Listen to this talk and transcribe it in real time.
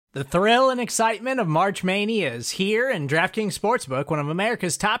The thrill and excitement of March Mania is here, and DraftKings Sportsbook, one of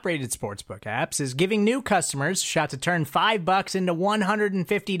America's top-rated sportsbook apps, is giving new customers a shot to turn $5 into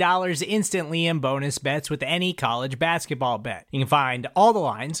 $150 instantly in bonus bets with any college basketball bet. You can find all the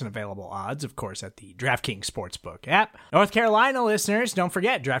lines and available odds, of course, at the DraftKings Sportsbook app. North Carolina listeners, don't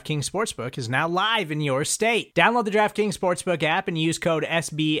forget, DraftKings Sportsbook is now live in your state. Download the DraftKings Sportsbook app and use code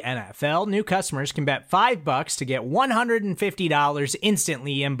SBNFL. New customers can bet $5 to get $150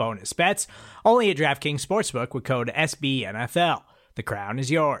 instantly in bonus bets, only at DraftKings Sportsbook with code SBNFL. The crown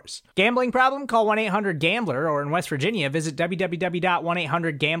is yours. Gambling problem? Call 1-800-GAMBLER, or in West Virginia, visit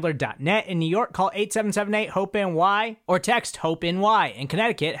www.1800gambler.net. In New York, call 877-8-HOPE-NY or text HOPE-NY. In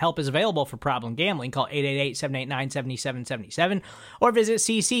Connecticut, help is available for problem gambling. Call 888-789-7777 or visit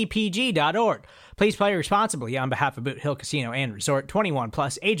ccpg.org. Please play responsibly on behalf of Boot Hill Casino and Resort. 21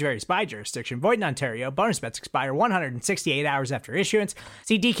 plus, age varies by jurisdiction. Void in Ontario. Bonus bets expire 168 hours after issuance.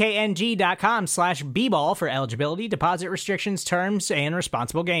 See dkng.com/bball for eligibility, deposit restrictions, terms, and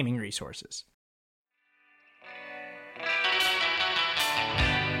responsible gaming resources.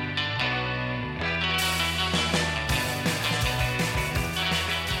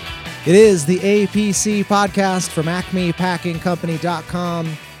 It is the APC podcast from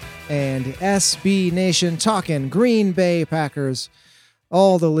AcmePackingCompany.com and SB Nation, talking Green Bay Packers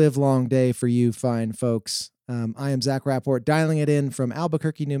all the live long day for you fine folks. I am Zach Rapport, dialing it in from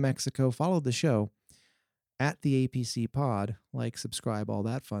Albuquerque, New Mexico. Follow the show at the APC pod, like, subscribe, all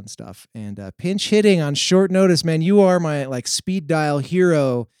that fun stuff. And pinch hitting on short notice, man. You are my speed dial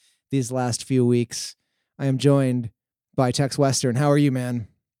hero these last few weeks. I am joined by Tex Western. How are you, man?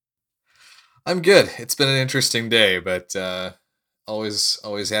 I'm good. It's been an interesting day, but always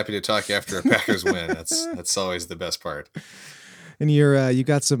happy to talk after a Packers win. That's always the best part. And you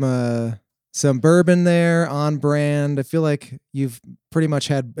got some bourbon there on brand. I feel like you've pretty much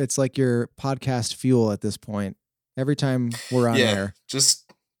had, it's like your podcast fuel at this point. Every time we're on air.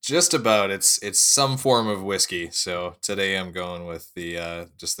 Just about. It's some form of whiskey. So today I'm going with the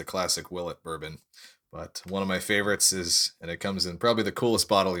just the classic Willet bourbon. But one of my favorites is, and it comes in probably the coolest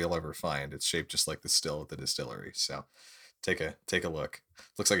bottle you'll ever find. It's shaped just like the still at the distillery. So take a look.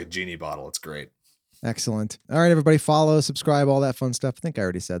 Looks like a genie bottle. It's great. Excellent. All right, everybody, follow, subscribe, all that fun stuff. I think I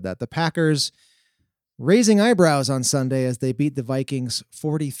already said that. The Packers raising eyebrows on Sunday as they beat the Vikings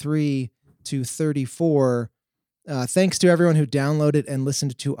 43-34. Thanks to everyone who downloaded and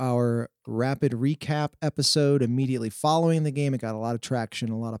listened to our rapid recap episode immediately following the game. It got a lot of traction,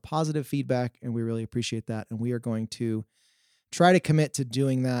 a lot of positive feedback, and we really appreciate that. And we are going to try to commit to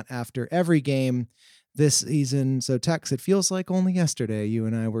doing that after every game this season. So, Tex, it feels like only yesterday you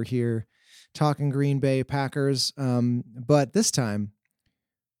and I were here talking Green Bay Packers. But this time,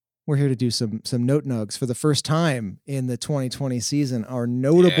 we're here to do some note nugs for the first time in the 2020 season, our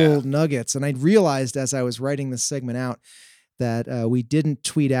notable nuggets. And I realized as I was writing this segment out that we didn't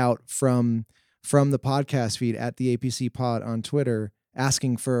tweet out from the podcast feed at the APC pod on Twitter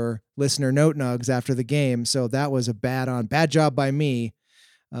asking for listener note nugs after the game. So that was a bad job by me.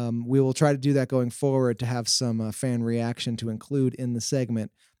 We will try to do that going forward to have some fan reaction to include in the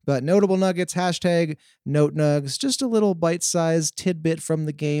segment. But notable nuggets, hashtag note nugs, just a little bite-sized tidbit from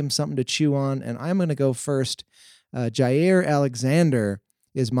the game, something to chew on. And I'm going to go first. Jair Alexander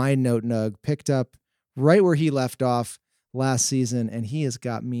is my note nug, picked up right where he left off last season, and he has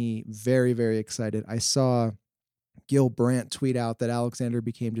got me very, very excited. I saw Gil Brandt tweet out that Alexander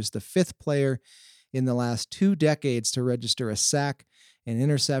became just the fifth player in the last 2 decades to register a sack, an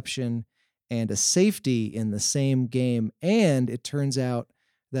interception, and a safety in the same game. And it turns out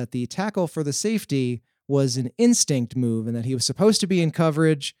that the tackle for the safety was an instinct move and that he was supposed to be in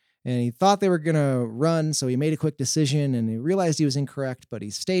coverage and he thought they were going to run. So he made a quick decision and he realized he was incorrect, but he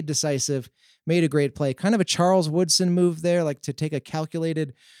stayed decisive, made a great play, kind of a Charles Woodson move there, like to take a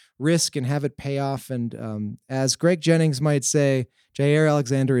calculated risk and have it pay off. And as Greg Jennings might say, Jair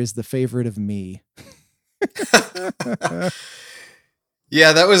Alexander is the favorite of me.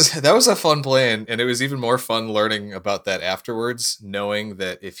 Yeah, that was a fun play, and it was even more fun learning about that afterwards, knowing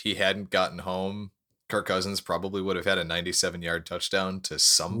that if he hadn't gotten home, Kirk Cousins probably would have had a 97-yard touchdown to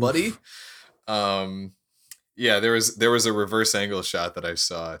somebody. Yeah, there was a reverse angle shot that I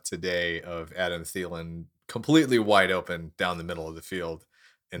saw today of Adam Thielen completely wide open down the middle of the field.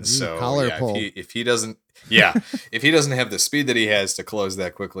 And so if he doesn't have the speed that he has to close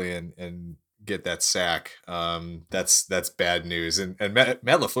that quickly and get that sack, that's bad news. And Matt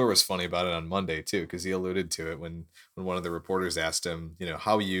LaFleur was funny about it on Monday too, because he alluded to it when one of the reporters asked him,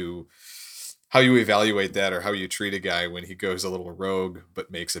 how you evaluate that or how you treat a guy when he goes a little rogue but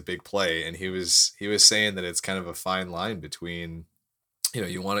makes a big play. And he was saying that it's kind of a fine line between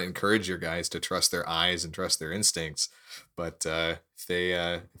you want to encourage your guys to trust their eyes and trust their instincts. But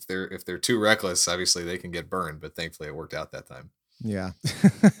if they're too reckless, obviously they can get burned. But thankfully, it worked out that time. Yeah,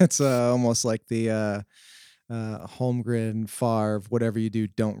 it's almost like the Holmgren, Favre, whatever you do,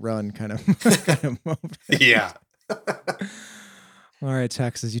 don't run kind of moment. Yeah. All right,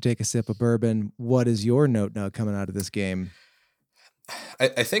 Texas, you take a sip of bourbon. What is your note nug coming out of this game?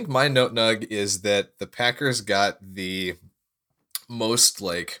 I think my note nug is that the Packers got the most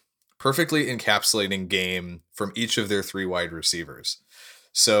like perfectly encapsulating game from each of their three wide receivers.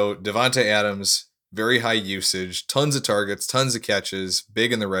 So Devontae Adams, very high usage, tons of targets, tons of catches,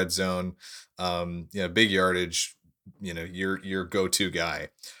 big in the red zone, big yardage, your go-to guy.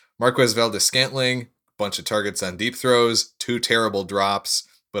 Marquez Valdes-Scantling, bunch of targets on deep throws, 2 terrible drops,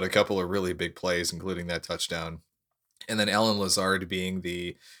 but a couple of really big plays, including that touchdown. And then Alan Lazard being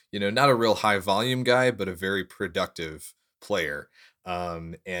the, not a real high volume guy, but a very productive player.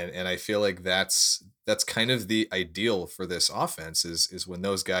 And I feel like that's kind of the ideal for this offense is when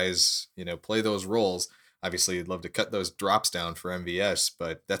those guys, play those roles. Obviously, you'd love to cut those drops down for MVS,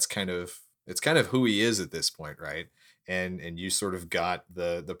 but it's kind of who he is at this point, right? And you sort of got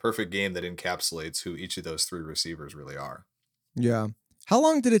the perfect game that encapsulates who each of those three receivers really are. Yeah. How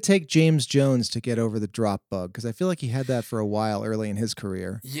long did it take James Jones to get over the drop bug? Because I feel like he had that for a while early in his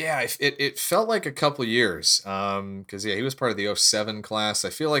career. Yeah, it felt like a couple years. Because he was part of the 2007 class.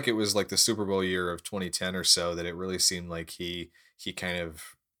 I feel like it was like the Super Bowl year of 2010 or so that it really seemed like he kind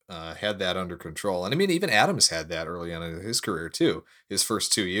of had that under control. And I mean, even Adams had that early on in his career too, his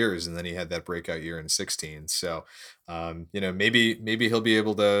first 2 years, and then he had that breakout year in 2016. So, maybe he'll be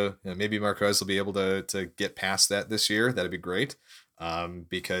able to, maybe Marquez will be able to get past that this year. That'd be great.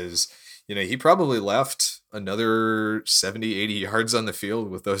 Because, he probably left another 70, 80 yards on the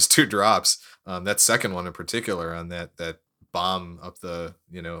field with those 2 drops. That second one in particular on that bomb up the,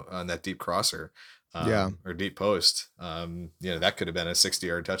 on that deep crosser. Or deep post. That could have been a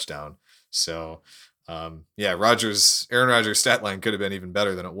 60-yard touchdown. So, Aaron Rodgers' stat line could have been even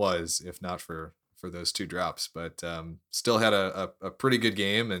better than it was if not for those 2 drops. But still had a pretty good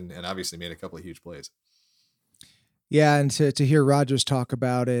game and obviously made a couple of huge plays. Yeah, and to hear Rodgers talk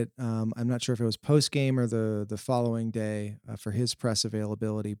about it, I'm not sure if it was post game or the following day for his press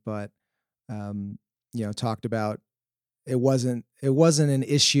availability, but talked about it wasn't an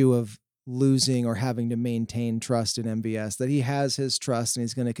issue of losing or having to maintain trust in MVS, that he has his trust and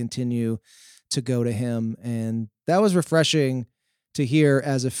he's going to continue to go to him. And that was refreshing to hear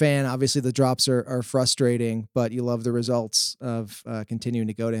as a fan. Obviously the drops are frustrating, but you love the results of continuing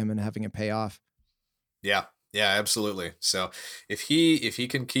to go to him and having it pay off. Yeah, absolutely. So if he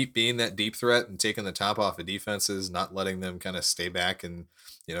can keep being that deep threat and taking the top off of defenses, not letting them kind of stay back and,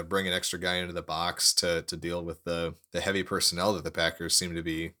 bring an extra guy into the box to deal with the heavy personnel that the Packers seem to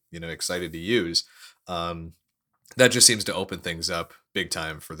be, excited to use, that just seems to open things up big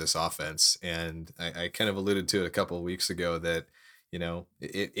time for this offense. And I kind of alluded to it a couple of weeks ago that,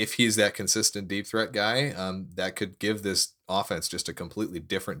 if he's that consistent deep threat guy, that could give this offense just a completely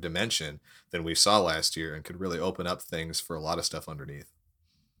different dimension than we saw last year and could really open up things for a lot of stuff underneath.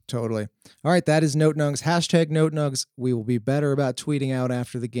 Totally. All right. That is Note Nugs. # Note Nugs. We will be better about tweeting out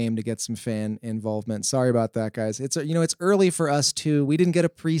after the game to get some fan involvement. Sorry about that, guys. It's early for us too. We didn't get a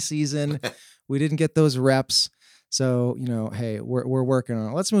preseason. We didn't get those reps. So, hey, we're working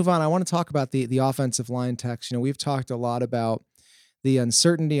on it. Let's move on. I want to talk about the offensive line, Tex. We've talked a lot about the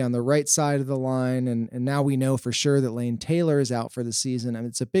uncertainty on the right side of the line. And now we know for sure that Lane Taylor is out for the season. I mean,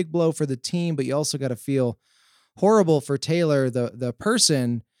 it's a big blow for the team, but you also got to feel horrible for Taylor, the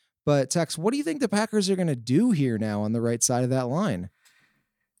person. But Tex, what do you think the Packers are going to do here now on the right side of that line?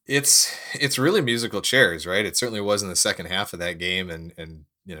 It's really musical chairs, right? It certainly was in the second half of that game. And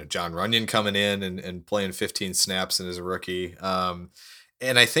John Runyon coming in and playing 15 snaps as a rookie.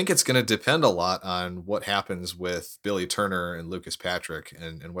 And I think it's going to depend a lot on what happens with Billy Turner and Lucas Patrick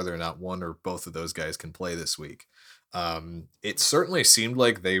and whether or not one or both of those guys can play this week. It certainly seemed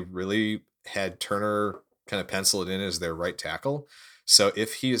like they really had Turner kind of penciled in as their right tackle. So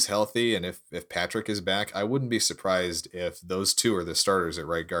if he is healthy and if Patrick is back, I wouldn't be surprised if those two are the starters at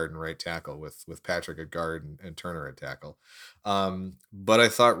right guard and right tackle with Patrick at guard and Turner at tackle. But I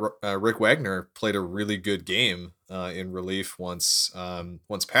thought Rick Wagner played a really good game in relief once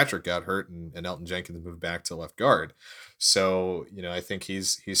Patrick got hurt and Elton Jenkins moved back to left guard. So, I think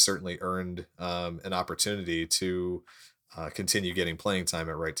he's certainly earned an opportunity to continue getting playing time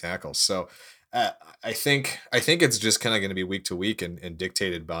at right tackle. So I think it's just kind of going to be week to week and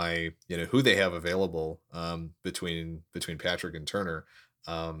dictated by, who they have available between Patrick and Turner.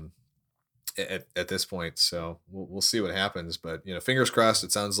 at this point. So we'll see what happens, but fingers crossed.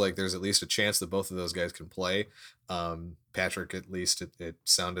 It sounds like there's at least a chance that both of those guys can play. Patrick, at least it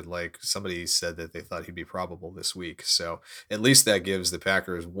sounded like somebody said that they thought he'd be probable this week. So at least that gives the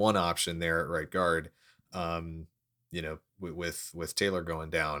Packers one option there at right guard. With Taylor going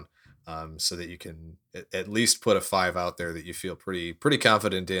down, so that you can at least put a 5 out there that you feel pretty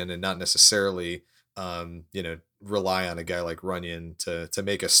confident in, and not necessarily, rely on a guy like Runyon to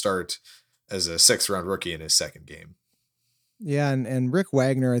make a start as a 6th round rookie in his second game. Yeah. And Rick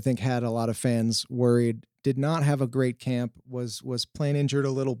Wagner, I think, had a lot of fans worried, did not have a great camp, was playing injured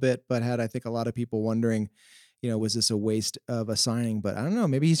a little bit, but had, I think, a lot of people wondering, was this a waste of a signing? But I don't know,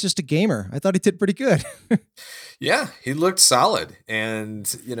 maybe he's just a gamer. I thought he did pretty good. Yeah, he looked solid.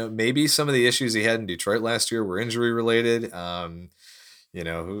 And, maybe some of the issues he had in Detroit last year were injury related.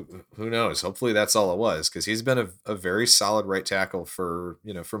 Who knows? Hopefully that's all it was, because he's been a very solid right tackle for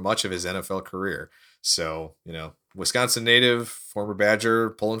much of his NFL career. So, Wisconsin native, former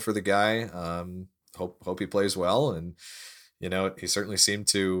Badger, pulling for the guy. Hope he plays well. And, he certainly seemed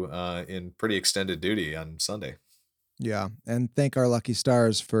to in pretty extended duty on Sunday. Yeah. And thank our lucky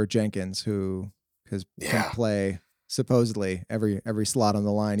stars for Jenkins, who can play supposedly every slot on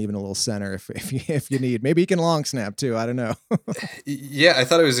the line, even a little center if you need. Maybe he can long snap too. I don't know. Yeah, I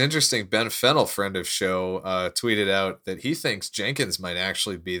thought it was interesting. Ben Fennell, friend of show, tweeted out that he thinks Jenkins might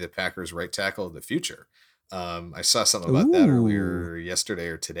actually be the Packers' right tackle of the future. I saw something about that earlier yesterday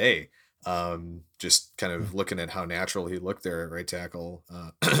or today. Just kind of looking at how natural he looked there at right tackle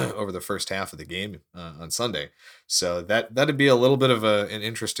over the first half of the game on Sunday. So that'd be a little bit of an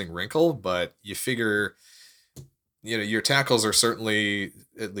interesting wrinkle, but you figure, your tackles are certainly,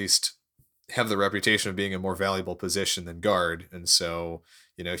 at least, have the reputation of being a more valuable position than guard. And so,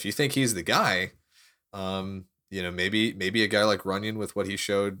 if you think he's the guy, maybe a guy like Runyon with what he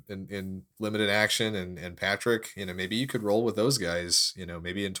showed in limited action, and Patrick, maybe you could roll with those guys,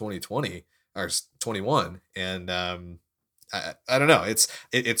 maybe in 2020 or 21. And I don't know.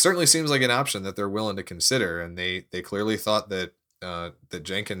 It certainly seems like an option that they're willing to consider. And they clearly thought that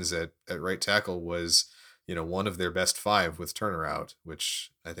Jenkins at right tackle was, one of their best 5 with Turner out,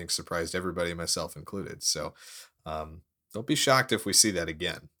 which I think surprised everybody, myself included. So don't be shocked if we see that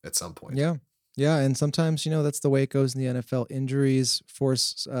again at some point. Yeah. Yeah. And sometimes, that's the way it goes in the NFL. Injuries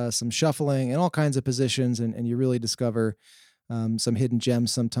force some shuffling in all kinds of positions, and you really discover some hidden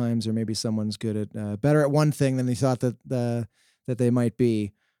gems sometimes, or maybe someone's good at better at one thing than they thought that they might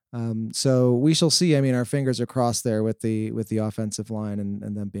be. So we shall see. I mean, our fingers are crossed there with the offensive line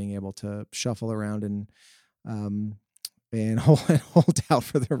and them being able to shuffle around and hold out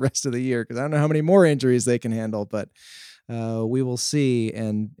for the rest of the year, because I don't know how many more injuries they can handle, but we will see.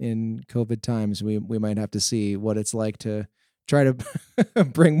 And in COVID times, we might have to see what it's like to try to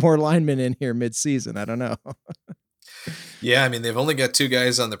bring more linemen in here mid-season. I don't know. Yeah, I mean, they've only got 2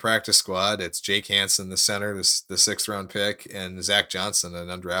 guys on the practice squad. It's Jake Hansen, the center, the 6th round pick, and Zach Johnson, an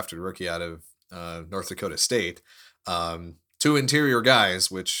undrafted rookie out of North Dakota State. 2 interior guys,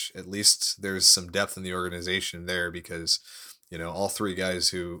 which at least there's some depth in the organization there, because, all 3 guys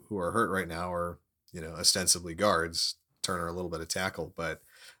who are hurt right now are, ostensibly guards. Turner a little bit of tackle, but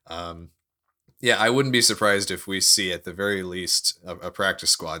I wouldn't be surprised if we see at the very least a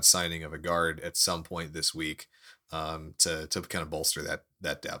practice squad signing of a guard at some point this week, to kind of bolster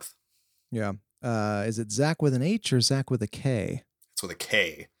that depth. Yeah. Is it Zach with an H or Zach with a K? It's with a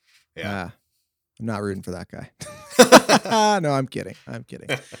K. Yeah. I'm not rooting for that guy. No, I'm kidding.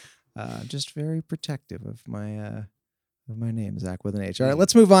 Just very protective of my name, Zach with an H. All right,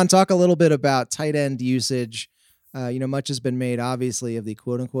 let's move on. Talk a little bit about tight end usage. Much has been made, obviously, of the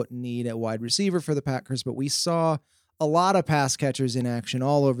quote-unquote need at wide receiver for the Packers, but we saw a lot of pass catchers in action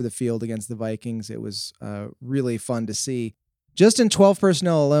all over the field against the Vikings. It was really fun to see. Just in 12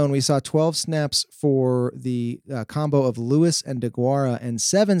 personnel alone, we saw 12 snaps for the combo of Lewis and DeGuara, and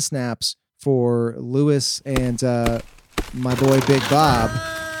 7 snaps for Lewis and my boy Big Bob.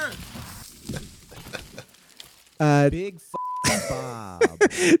 Big Bob.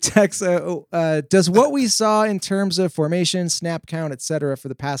 Tex, does what we saw in terms of formation, snap count, etc. for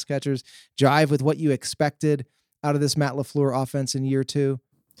the pass catchers jive with what you expected out of this Matt LaFleur offense in year 2?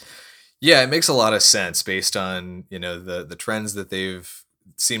 Yeah, it makes a lot of sense based on, the trends that they've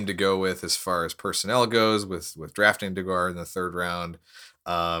seemed to go with as far as personnel goes, with drafting DeGuara in the 3rd round.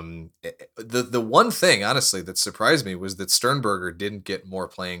 The one thing, honestly, that surprised me was that Sternberger didn't get more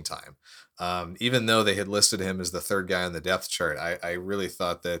playing time. Even though they had listed him as the 3rd guy on the depth chart, I really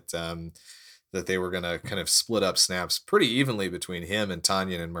thought that they were going to kind of split up snaps pretty evenly between him and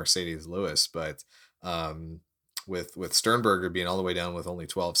Tanyan and Mercedes Lewis. But with Sternberger being all the way down with only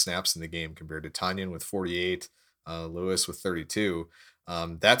 12 snaps in the game compared to Tanyan with 48, Lewis with 32.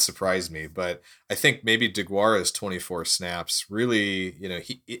 That surprised me, but I think maybe DeGuara's 24 snaps really,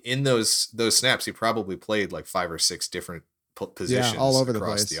 he in those snaps, he probably played like 5 or 6 different positions all over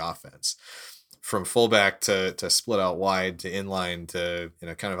across the offense, from fullback to split out wide to inline to,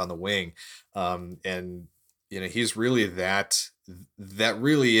 kind of on the wing. And, he's really that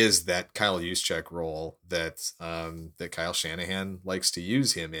really is that Kyle Juszczyk role that Kyle Shanahan likes to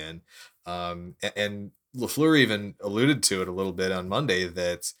use him in. And LaFleur even alluded to it a little bit on Monday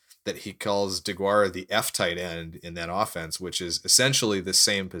that he calls DeGuara the F tight end in that offense, which is essentially the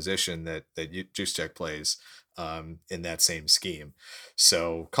same position that Juszczyk plays in that same scheme.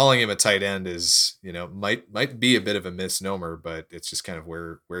 So calling him a tight end is, might be a bit of a misnomer, but it's just kind of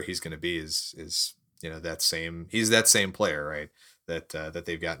where he's going to be is he's that same player, right? That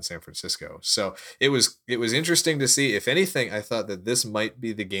they've got in San Francisco. So it was interesting to see. If anything, I thought that this might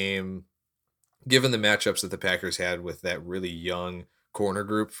be the game, given the matchups that the Packers had with that really young corner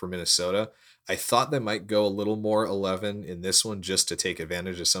group for Minnesota. I thought they might go a little more 11 in this one just to take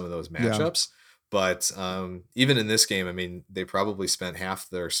advantage of some of those matchups. Yeah. But even in this game, I mean, they probably spent half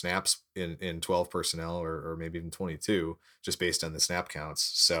their snaps in 12 personnel or maybe even 22, just based on the snap counts.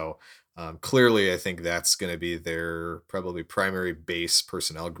 So clearly, I think that's going to be their probably primary base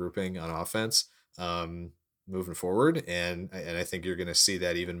personnel grouping on offense moving forward. And I think you're going to see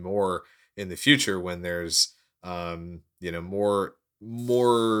that even more in the future when there's more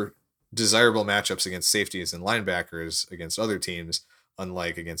desirable matchups against safeties and linebackers against other teams,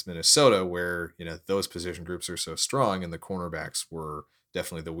 unlike against Minnesota, where those position groups are so strong and the cornerbacks were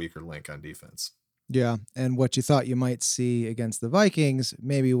definitely the weaker link on defense. Yeah, and what you thought you might see against the Vikings,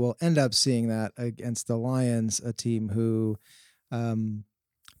 maybe we'll end up seeing that against the Lions, a team who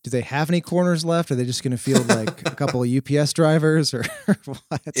do they have any corners left? Are they just going to field like a couple of UPS drivers or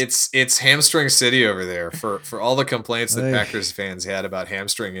what? It's hamstring city over there. For all the complaints that Packers fans had about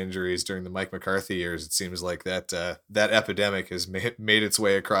hamstring injuries during the Mike McCarthy years, it seems like that epidemic has made its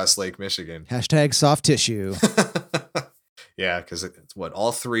way across Lake Michigan. # soft tissue. Yeah, because it's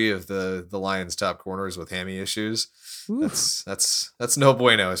all 3 of the Lions' top corners with hammy issues. Oof. That's no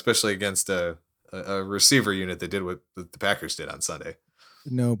bueno, especially against a receiver unit that did what the Packers did on Sunday.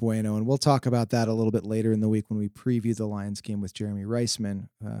 No bueno. And we'll talk about that a little bit later in the week when we preview the Lions game with Jeremy Reisman,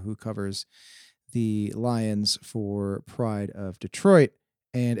 who covers the Lions for Pride of Detroit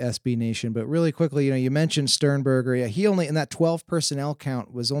and SB Nation. But really quickly, you mentioned Sternberger. Yeah, he only, in that 12 personnel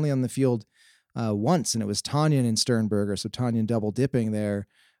count, was only on the field once, and it was Tanyan and Sternberger. So Tanyan double dipping there.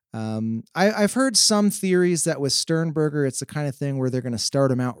 I've heard some theories that with Sternberger, it's the kind of thing where they're going to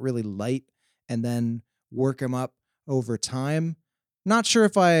start him out really light and then work him up over time. Not sure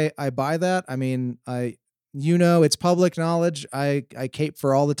if I buy that. I mean, it's public knowledge. I cape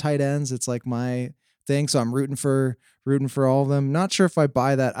for all the tight ends. It's like my thing. So I'm rooting for all of them. Not sure if I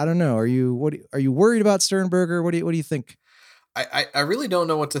buy that. I don't know. Are you worried about Sternberger? What do you think? I really don't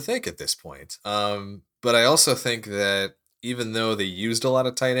know what to think at this point. But I also think that even though they used a lot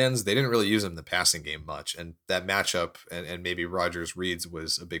of tight ends, they didn't really use them in the passing game much. And that matchup and maybe Rodgers-Reeds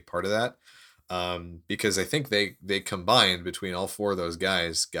was a big part of that. Because I think they combined between all 4 of those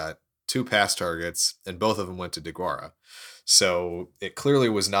guys, got 2 pass targets, and both of them went to DeGuara. So it clearly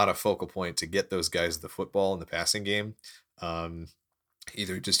was not a focal point to get those guys the football in the passing game,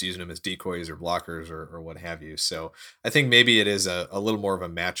 either just using them as decoys or blockers or what have you. So I think maybe it is a little more of a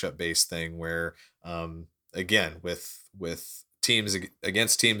matchup based thing where, again, with teams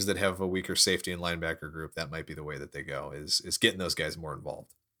against teams that have a weaker safety and linebacker group, that might be the way that they go is getting those guys more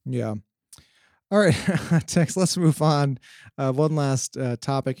involved. Yeah. All right, Tex, let's move on. One last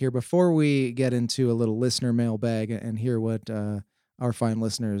topic here before we get into a little listener mailbag and hear what our fine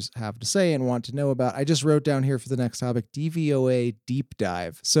listeners have to say and want to know about. I just wrote down here for the next topic, DVOA deep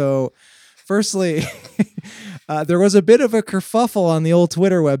dive. So firstly, there was a bit of a kerfuffle on the old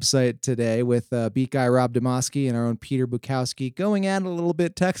Twitter website today with beat guy Rob Demoski and our own Peter Bukowski going at it a little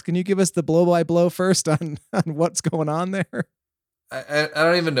bit. Tex, can you give us the blow-by-blow first on what's going on there? I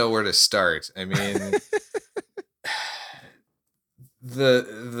don't even know where to start. I mean,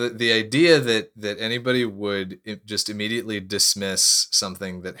 the idea that anybody would just immediately dismiss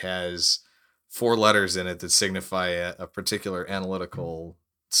something that has 4 letters in it that signify a particular analytical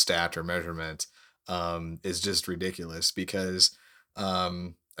stat or measurement is just ridiculous. Because I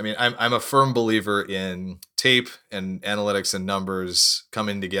mean, I'm a firm believer in tape and analytics and numbers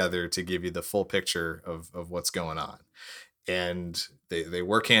coming together to give you the full picture of what's going on. And they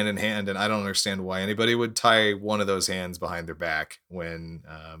work hand in hand, and I don't understand why anybody would tie one of those hands behind their back when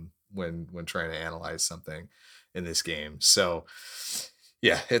trying to analyze something. in this game. So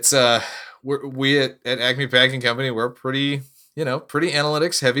yeah, it's we at Acme Packing Company, we're pretty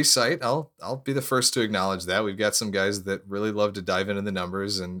analytics heavy site. I'll be the first to acknowledge that. We've got some guys that really love to dive into the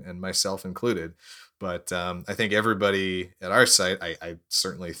numbers, and myself included. But I think everybody at our site, I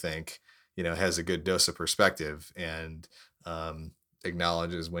certainly think, has a good dose of perspective and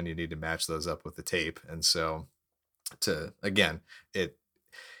acknowledges when you need to match those up with the tape. And so the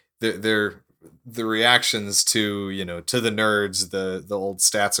reactions to the nerds, the old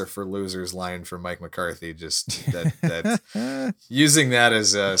stats are for losers line from Mike McCarthy, just that using that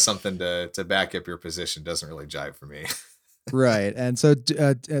as something to back up your position doesn't really jive for me. Right. And so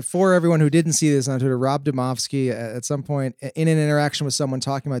for everyone who didn't see this on Twitter, Rob Domofsky at some point in an interaction with someone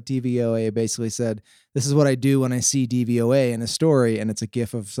talking about DVOA basically said, "This is what I do when I see DVOA in a story." And it's a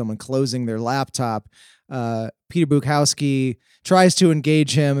gif of someone closing their laptop. Peter Bukowski tries to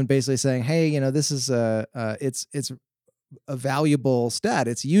engage him and basically saying, "Hey, this is it's a valuable stat.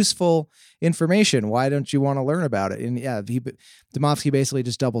 It's useful information. Why don't you want to learn about it?" And yeah, Domofsky basically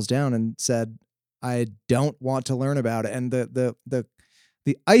just doubles down and said, "I don't want to learn about it." And the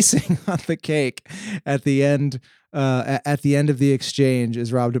icing on the cake at the end of the exchange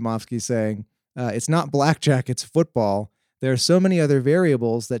is Rob Domofsky saying, "It's not blackjack, it's football. There are so many other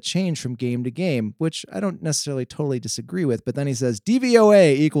variables that change from game to game," which I don't necessarily totally disagree with. But then he says,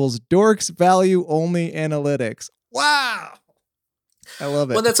 "DVOA equals dorks value only analytics." Wow. I love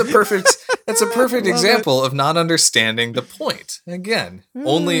it. Well, that's a perfect example of not understanding the point. Again,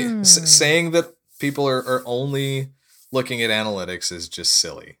 only saying that people are only looking at analytics is just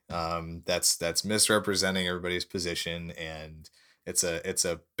silly. That's misrepresenting everybody's position, and it's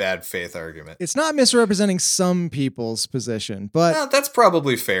a bad faith argument. It's not misrepresenting some people's position, but that's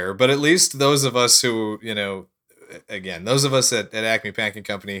probably fair. But at least those of us who, those of us at Acme Packing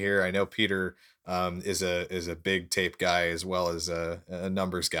Company here, I know Peter is a big tape guy as well as a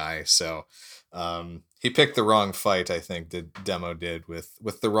numbers guy. So he picked the wrong fight, I think, Demo did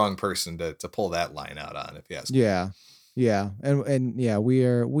with the wrong person to pull that line out on, if you ask me. Yeah. And yeah, we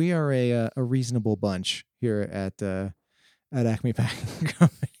are a reasonable bunch here at Acme Packing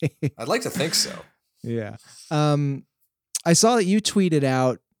Company. I'd like to think so. Yeah. I saw that you tweeted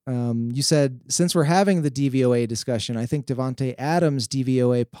out, you said, "Since we're having the DVOA discussion, I think Davante Adams'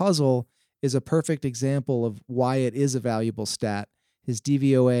 DVOA puzzle is a perfect example of why it is a valuable stat. His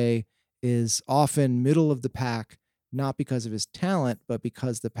DVOA is often middle of the pack, not because of his talent, but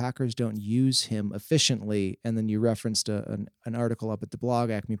because the Packers don't use him efficiently." And then you referenced an article up at the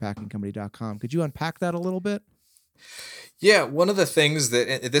blog, acmepackingcompany.com. Could you unpack that a little bit? Yeah, one of the things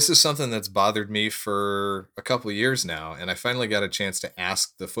this is something that's bothered me for a couple of years now, and I finally got a chance to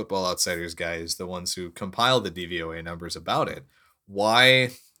ask the Football Outsiders guys, the ones who compiled the DVOA numbers, about it.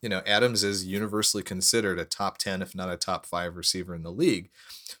 Why, Adams is universally considered a top 10, if not a top 5 receiver in the league,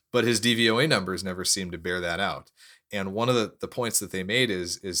 but his DVOA numbers never seem to bear that out. And one of the points that they made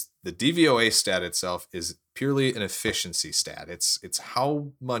is the DVOA stat itself is purely an efficiency stat. It's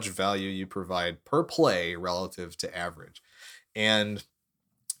how much value you provide per play relative to average. And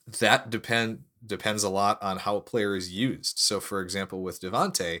that depends a lot on how a player is used. So for example, with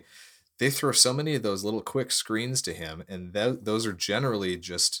Davante, they throw so many of those little quick screens to him, and those are generally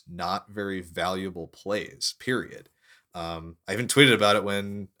just not very valuable plays, period. I even tweeted about it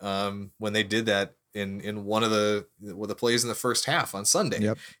when they did that in one of the plays in the first half on Sunday.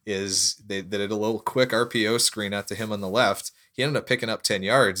 Yep. Is they did a little quick RPO screen out to him on the left. He ended up picking up 10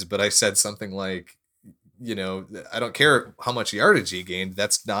 yards, but I said something like, I don't care how much yardage he gained.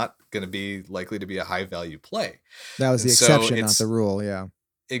 That's not going to be likely to be a high value play. That was the exception, not the rule. Yeah,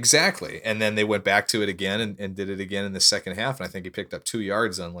 exactly. And then they went back to it again and did it again in the second half. And I think he picked up 2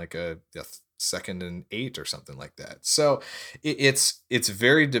 yards on like a 2nd and 8 or something like that. So it's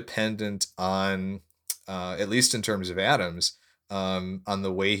very dependent on, at least in terms of Adams, on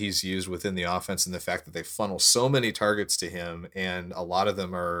the way he's used within the offense and the fact that they funnel so many targets to him, and a lot of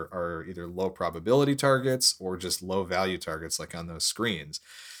them are either low probability targets or just low value targets, like on those screens,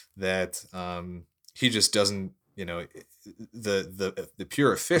 that he just doesn't, the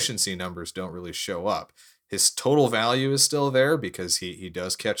pure efficiency numbers don't really show up. His total value is still there because he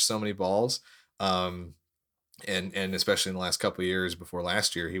does catch so many balls. And especially in the last couple of years, before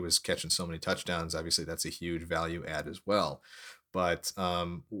last year, he was catching so many touchdowns. Obviously, that's a huge value add as well. But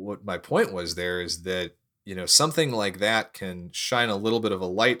what my point was there is that, something like that can shine a little bit of a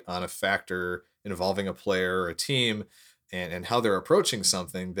light on a factor involving a player or a team and how they're approaching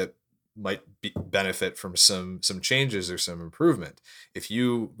something that might benefit from some changes or some improvement. If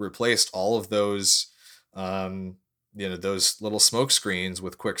you replaced all of those, those little smoke screens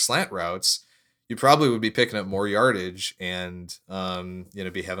with quick slant routes, you probably would be picking up more yardage and,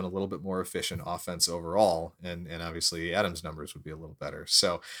 be having a little bit more efficient offense overall. And obviously Adams' numbers would be a little better.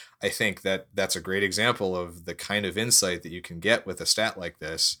 So I think that that's a great example of the kind of insight that you can get with a stat like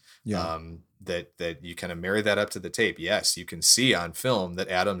this. Yeah. That you kind of marry that up to the tape. Yes, you can see on film that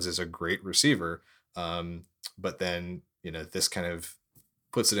Adams is a great receiver. But then, this kind of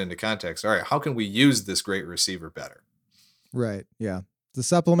puts it into context. All right, how can we use this great receiver better? Right. Yeah. The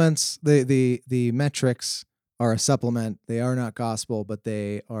supplements, the metrics are a supplement. They are not gospel, but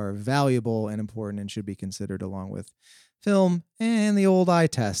they are valuable and important and should be considered along with film and the old eye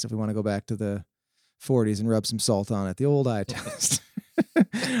test. If we want to go back to the 40s and rub some salt on it, the old eye test.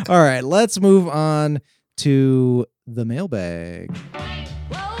 All right, let's move on to the mailbag.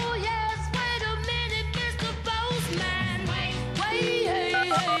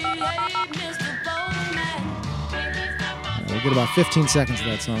 We'll get about 15 seconds of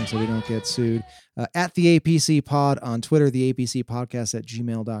that song so we don't get sued. At the APC Pod on Twitter, the APC Podcast at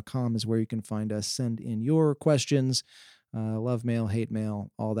gmail.com is where you can find us. Send in your questions, love mail, hate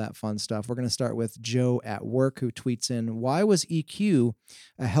mail, all that fun stuff. We're going to start with Joe at work, who tweets in, why was EQ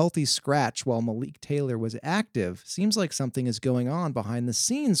a healthy scratch while Malik Taylor was active? Seems like something is going on behind the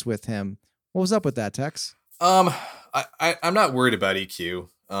scenes with him. What was up with that, Tex? I'm not worried about EQ.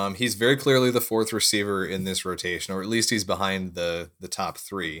 He's very clearly the fourth receiver in this rotation, or at least he's behind the top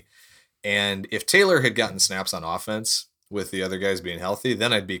three. And if Taylor had gotten snaps on offense with the other guys being healthy,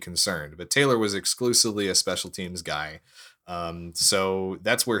 then I'd be concerned. But Taylor was exclusively a special teams guy. So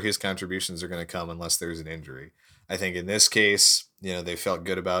that's where his contributions are going to come unless there's an injury. I think in this case, they felt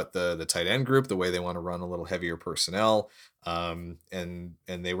good about the tight end group, the way they want to run a little heavier personnel. And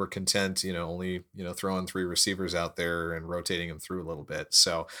they were content, only, throwing three receivers out there and rotating them through a little bit.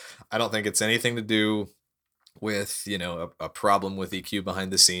 So I don't think it's anything to do with, a problem with EQ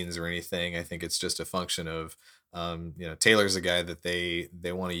behind the scenes or anything. I think it's just a function of, Taylor's a guy that they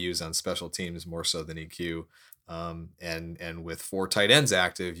want to use on special teams more so than EQ. And with four tight ends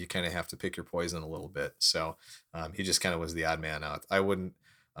active, you kind of have to pick your poison a little bit. So he just kind of was the odd man out. I wouldn't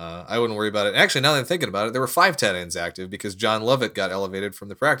worry about it. Actually, now that I'm thinking about it, there were five tight ends active because John Lovett got elevated from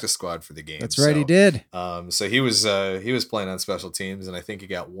the practice squad for the game. That's right, he did. So he was playing on special teams, and I think he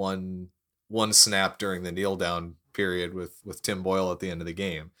got one snap during the kneel down period with Tim Boyle at the end of the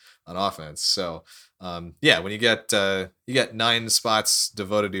game on offense. So when you get 9 spots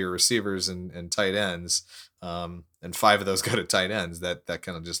devoted to your receivers and tight ends, and 5 of those go to tight ends, that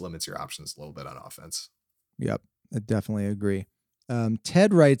kind of just limits your options a little bit on offense. Yep, I definitely agree.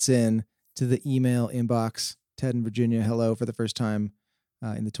 Ted writes in to the email inbox. Ted in Virginia, hello, for the first time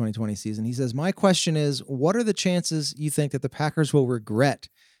in the 2020 season. He says, my question is, what are the chances you think that the Packers will regret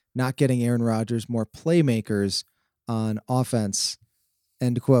not getting Aaron Rodgers more playmakers on offense?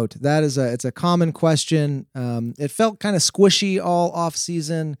 End quote. It's a common question. It felt kind of squishy all off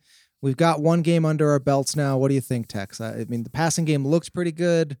season. We've got one game under our belts now. What do you think, Tex? I mean, the passing game looks pretty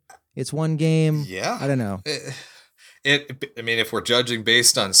good. It's one game. Yeah. I don't know. If we're judging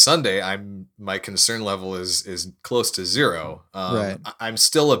based on Sunday, my concern level is close to 0. Right. I'm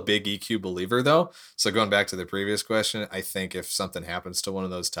still a big EQ believer though. So going back to the previous question, I think if something happens to one of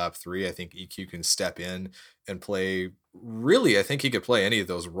those top 3, I think EQ can step in and play. Really, I think he could play any of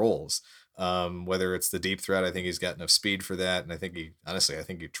those roles. Whether it's the deep threat, I think he's got enough speed for that. And I think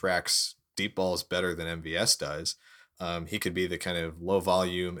he tracks deep balls better than MVS does. He could be the kind of low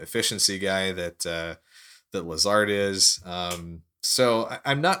volume efficiency guy that Lazard is. So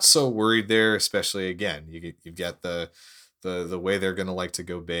I'm not so worried there, especially again, you've got the way they're going to like to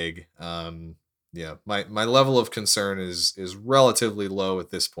go big. My level of concern is relatively low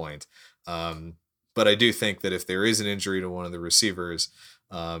at this point. But I do think that if there is an injury to one of the receivers,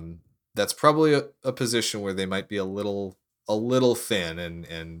 that's probably a position where they might be a little thin,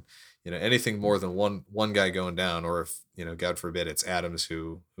 and anything more than one guy going down, or if God forbid it's Adams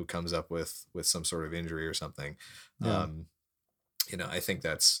who comes up with some sort of injury or something. Yeah. I think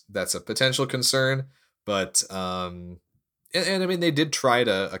that's a potential concern, but and I mean they did try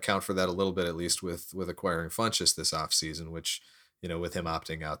to account for that a little bit, at least with acquiring Funchess this offseason, which with him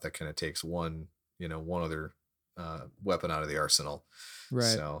opting out, that kind of takes one other weapon out of the arsenal. Right.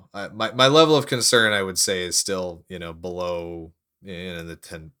 So my level of concern, I would say, is still below in the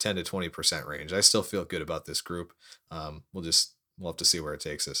 10 to 20% range. I still feel good about this group. We'll have to see where it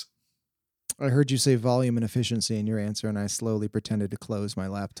takes us. I heard you say volume and efficiency in your answer, and I slowly pretended to close my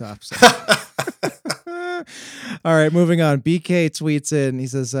laptop. So. All right, moving on. BK tweets in. He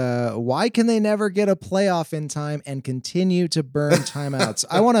says, why can they never get a playoff in time and continue to burn timeouts?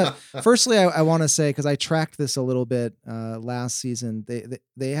 I want to say, because I tracked this a little bit last season,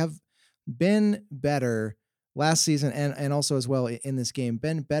 they have been better last season and also as well in this game,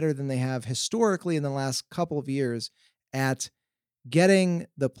 been better than they have historically in the last couple of years at getting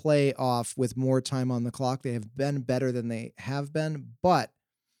the play off with more time on the clock. They have been better than they have been, but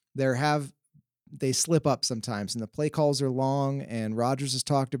they slip up sometimes, and the play calls are long, and Rodgers has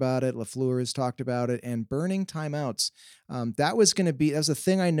talked about it. LaFleur has talked about it, and burning timeouts. That was a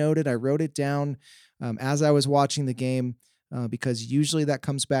thing I noted. I wrote it down as I was watching the game because usually that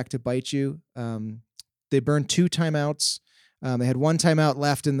comes back to bite you. They burned 2 timeouts. They had 1 timeout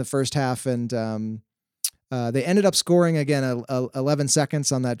left in the first half, and they ended up scoring again 11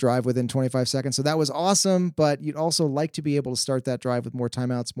 seconds on that drive within 25 seconds. So that was awesome, but you'd also like to be able to start that drive with more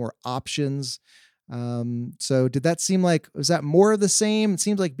timeouts, more options. So did that seem like, was that more of the same? It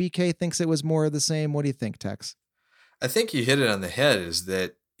seems like BK thinks it was more of the same. What do you think, Tex? I think you hit it on the head, is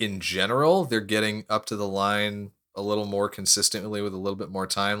that in general, they're getting up to the line a little more consistently with a little bit more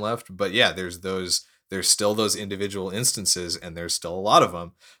time left. But yeah, there's still those individual instances, and there's still a lot of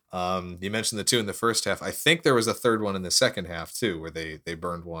them. You mentioned the 2 in the first half. I think there was a third one in the second half too, where they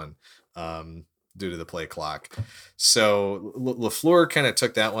burned one due to the play clock. So LaFleur kind of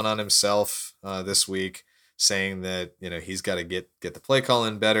took that one on himself this week, saying that, he's got to get the play call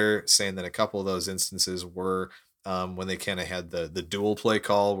in better, saying that a couple of those instances were when they kind of had the dual play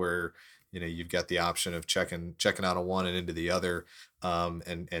call where, you've got the option of checking out of one and into the other.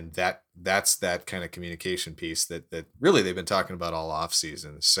 And that's that kind of communication piece that really they've been talking about all off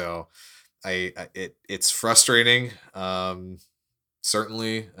season. So it's frustrating,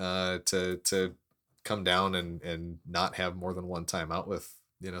 certainly, to come down and not have more than 1 timeout with,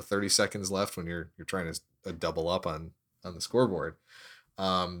 30 seconds left when you're trying to double up on the scoreboard.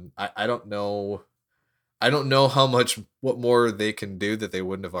 I don't know what more they can do that they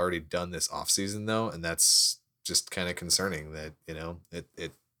wouldn't have already done this off season though. And that's just kind of concerning that,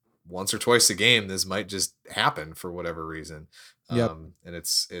 it once or twice a game, this might just happen for whatever reason. Yep. And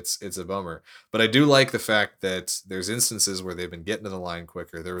it's a bummer, but I do like the fact that there's instances where they've been getting to the line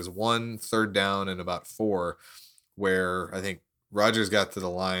quicker. There was 1 third down and about 4 where I think Rodgers got to the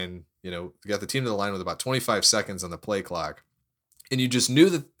line, got the team to the line with about 25 seconds on the play clock. And you just knew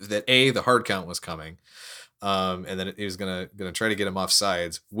that the hard count was coming. And then he was gonna try to get him off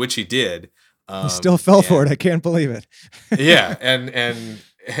sides, which he did. He still fell for it. I can't believe it. Yeah. And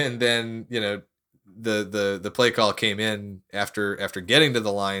then, the play call came in after getting to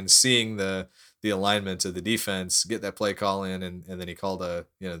the line, seeing the alignment of the defense, get that play call in. And then he called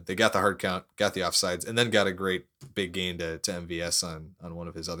they got the hard count, got the offsides, and then got a great big gain to MVS on one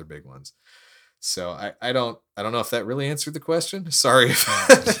of his other big ones. So I don't know if that really answered the question. Sorry if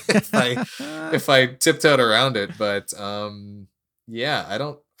I tiptoed around it, but yeah, I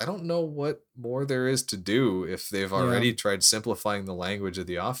don't know what more there is to do if they've already tried simplifying the language of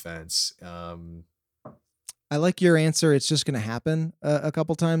the offense. I like your answer. It's just going to happen a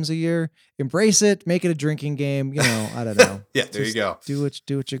couple times a year. Embrace it. Make it a drinking game. I don't know. Yeah, there you go. Do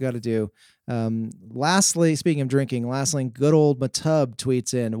what you got to do. Lastly, speaking of drinking, good old Matub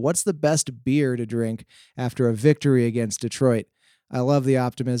tweets in, what's the best beer to drink after a victory against Detroit? I love the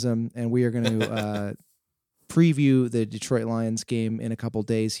optimism, and we are going to preview the Detroit Lions game in a couple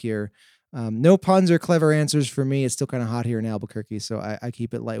days here. No puns or clever answers for me. It's still kind of hot here in Albuquerque, so I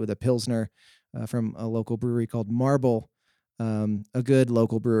keep it light with a Pilsner from a local brewery called Marble, a good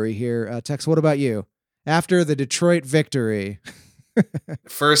local brewery here. Tex, what about you? After the Detroit victory...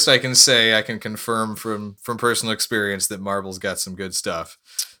 First, I can confirm from personal experience that Marble's got some good stuff.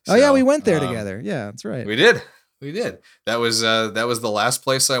 So, yeah, we went there together. Yeah, that's right. We did. That was the last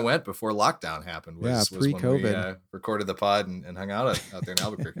place I went before lockdown happened. Was pre-COVID. When we recorded the pod and hung out there in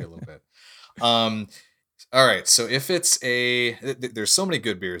Albuquerque a little bit. All right, so if it's there's so many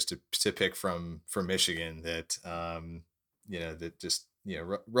good beers to pick from Michigan that that just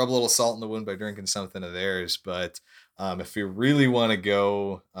rub a little salt in the wound by drinking something of theirs. But if you really want to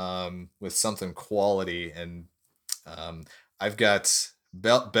go with something quality, and I've got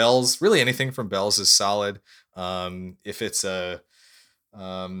Bell's. Really, anything from Bell's is solid. If it's if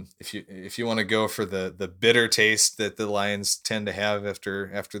you want to go for the bitter taste that the Lions tend to have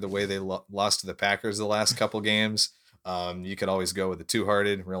after the way they lost to the Packers the last couple games, you could always go with the Two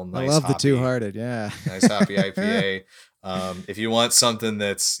Hearted. Real nice. I love the Two Hearted. Yeah, nice hoppy IPA. If you want something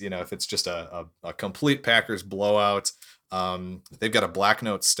that's, if it's just a complete Packers blowout, they've got a Black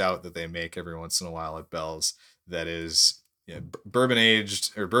Note Stout that they make every once in a while at Bell's that is bourbon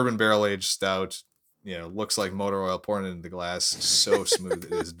aged or bourbon barrel aged stout. Looks like motor oil pouring into the glass. So smooth,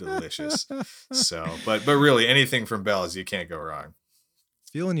 it is delicious. So, but really anything from Bell's, you can't go wrong.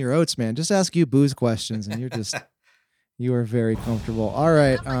 Feeling your oats, man. Just ask you booze questions, and you're just You are very comfortable. All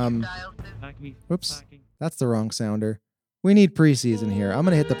right. Whoops. That's the wrong sounder. We need preseason here. I'm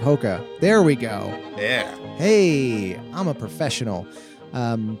going to hit the polka. There we go. Yeah. Hey, I'm a professional.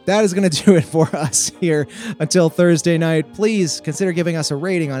 That is going to do it for us here until Thursday night. Please consider giving us a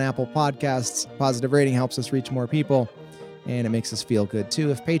rating on Apple Podcasts. Positive rating helps us reach more people, and it makes us feel good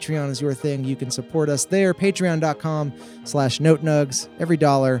too. If Patreon is your thing, you can support us there. Patreon.com/NoteNugs. Every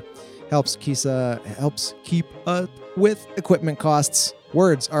dollar helps keep up with equipment costs.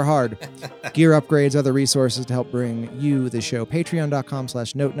 Words are hard. Gear upgrades, other resources to help bring you the show.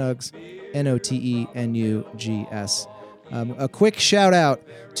 Patreon.com/NoteNugs. NOTENUGS. A quick shout out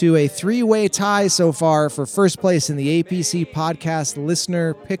to a 3-way tie so far for first place in the APC Podcast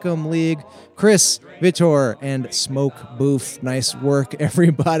Listener Pick'em League. Chris, Vitor, and Smoke Booth. Nice work,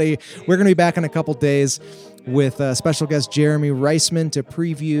 everybody. We're going to be back in a couple days with special guest Jeremy Reisman to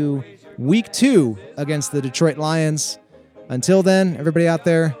preview Week 2 against the Detroit Lions. Until then, everybody out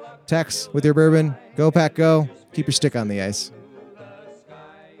there, Tex with your bourbon. Go Pack Go. Keep your stick on the ice.